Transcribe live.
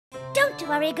to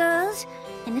worry, girls.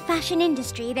 In the fashion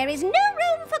industry, there is no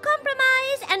room for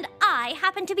compromise, and I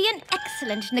happen to be an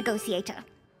excellent negotiator.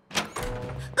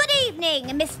 Good evening,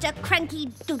 Mr. Cranky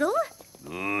Doodle.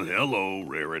 Hello,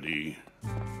 Rarity.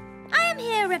 I am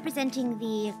here representing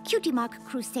the Cutie Mark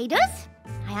Crusaders.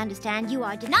 I understand you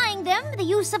are denying them the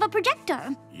use of a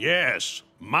projector. Yes,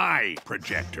 my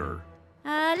projector.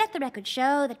 Let the record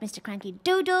show that Mr. Cranky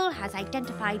Doodle has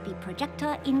identified the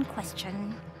projector in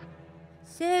question.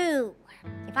 So,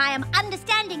 if I am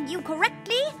understanding you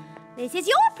correctly, this is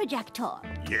your projector.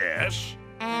 Yes?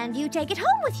 And you take it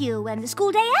home with you when the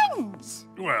school day ends.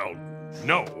 Well,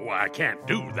 no, I can't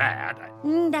do that.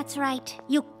 That's right.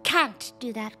 You can't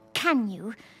do that, can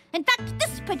you? In fact,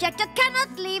 this projector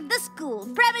cannot leave the school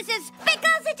premises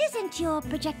because it isn't your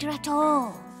projector at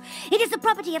all. It is the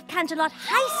property of Canterlot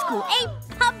High School,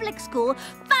 a public school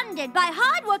funded by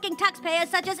hard-working taxpayers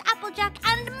such as Applejack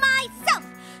and myself.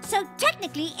 So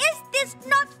technically, is this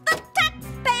not the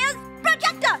taxpayers'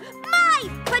 projector? My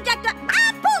projector,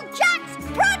 Applejack's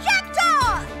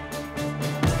projector!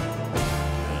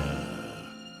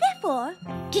 Therefore,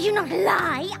 did you not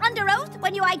lie under oath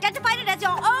when you identified it as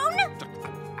your own?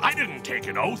 I didn't take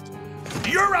an oath.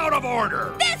 You're out of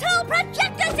order. This whole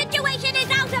projector situation is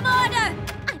out of order.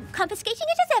 I'm confiscating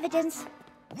it as evidence.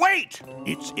 Wait!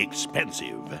 It's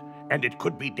expensive, and it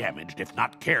could be damaged if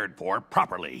not cared for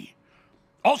properly.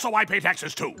 Also, I pay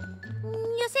taxes too.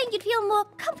 You're saying you'd feel more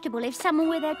comfortable if someone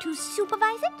were there to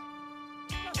supervise it?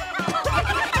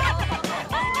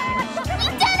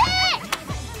 You did it!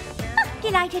 Oh,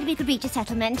 delighted we could reach a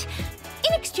settlement.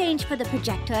 In exchange for the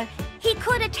projector, he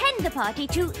could attend the party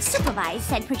to supervise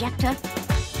said projector.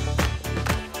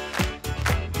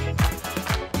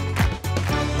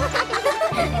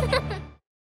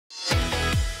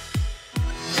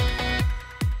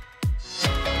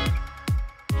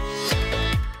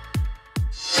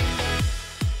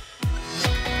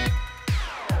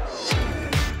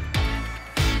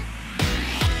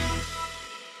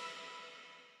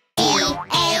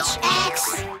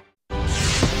 LHX